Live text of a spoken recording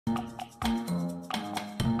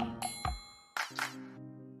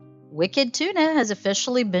Wicked Tuna has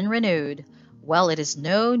officially been renewed. Well, it is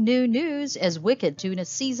no new news as Wicked Tuna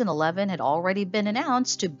Season 11 had already been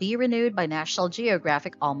announced to be renewed by National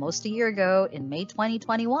Geographic almost a year ago in May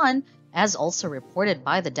 2021, as also reported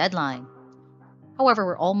by The Deadline. However,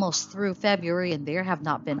 we're almost through February and there have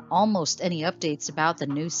not been almost any updates about the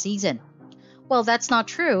new season. Well, that's not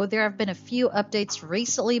true. There have been a few updates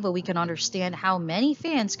recently, but we can understand how many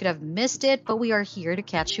fans could have missed it, but we are here to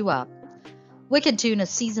catch you up. Wicked Tuna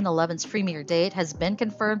Season 11's premiere date has been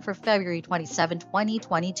confirmed for February 27,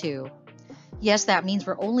 2022. Yes, that means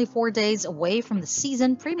we're only 4 days away from the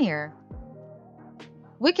season premiere.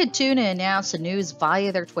 Wicked Tuna announced the news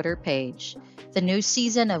via their Twitter page. The new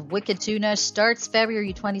season of Wicked Tuna starts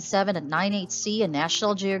February 27 at 9 HC in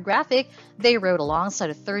National Geographic. They wrote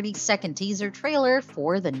alongside a 30-second teaser trailer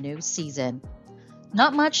for the new season.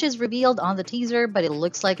 Not much is revealed on the teaser, but it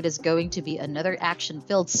looks like it is going to be another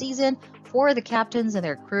action-filled season for the captains and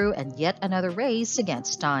their crew and yet another race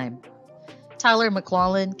against time. Tyler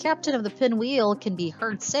McLaughlin, captain of the Pinwheel, can be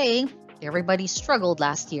heard saying, "Everybody struggled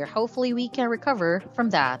last year. Hopefully we can recover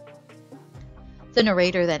from that." The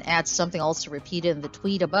narrator then adds something also repeated in the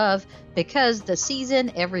tweet above, "Because the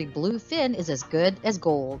season, every blue fin is as good as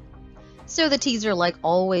gold." So the teaser, like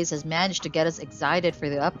always, has managed to get us excited for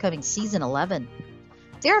the upcoming Season 11.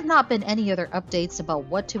 There have not been any other updates about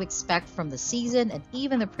what to expect from the season, and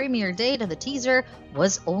even the premiere date of the teaser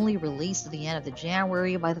was only released at the end of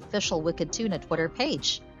January by the official Wicked Tuna Twitter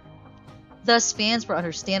page. Thus, fans were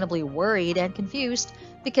understandably worried and confused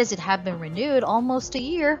because it had been renewed almost a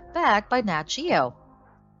year back by Nat Geo.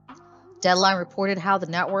 Deadline reported how the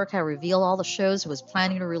network had revealed all the shows it was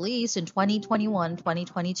planning to release in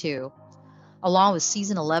 2021-2022. Along with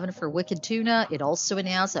Season 11 for Wicked Tuna, it also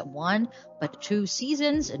announced that 1 but 2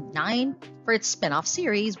 seasons and 9 for its spin-off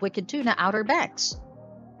series, Wicked Tuna Outer Banks.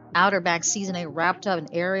 Outer Banks Season 8 wrapped up and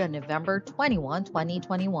aired on November 21,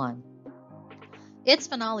 2021. Its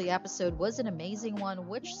finale episode was an amazing one,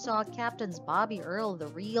 which saw Captains Bobby Earl of the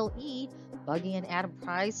Real E, Buggy and Adam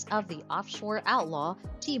Price of the Offshore Outlaw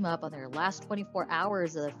team up on their last 24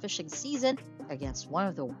 hours of the fishing season against one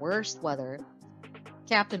of the worst weather.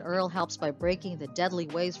 Captain Earl helps by breaking the deadly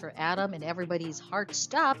waves for Adam, and everybody's heart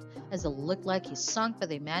stopped as it looked like he sunk, but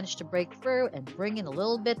they managed to break through and bring in a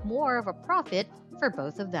little bit more of a profit for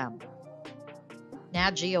both of them.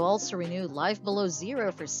 Nat Geo also renewed Life Below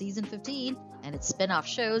Zero for Season 15 and its spin-off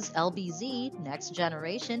shows LBZ Next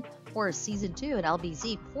Generation for Season 2 and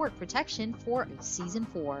LBZ Port Protection for Season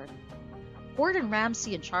 4. Gordon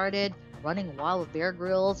Ramsay Uncharted, Running Wild with Bear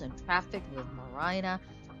Grylls, and Trafficked with Marina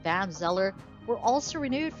Van Zeller were also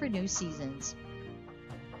renewed for new seasons.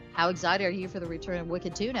 How excited are you for the return of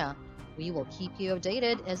Wicked Tuna? We will keep you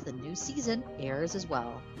updated as the new season airs as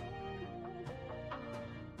well.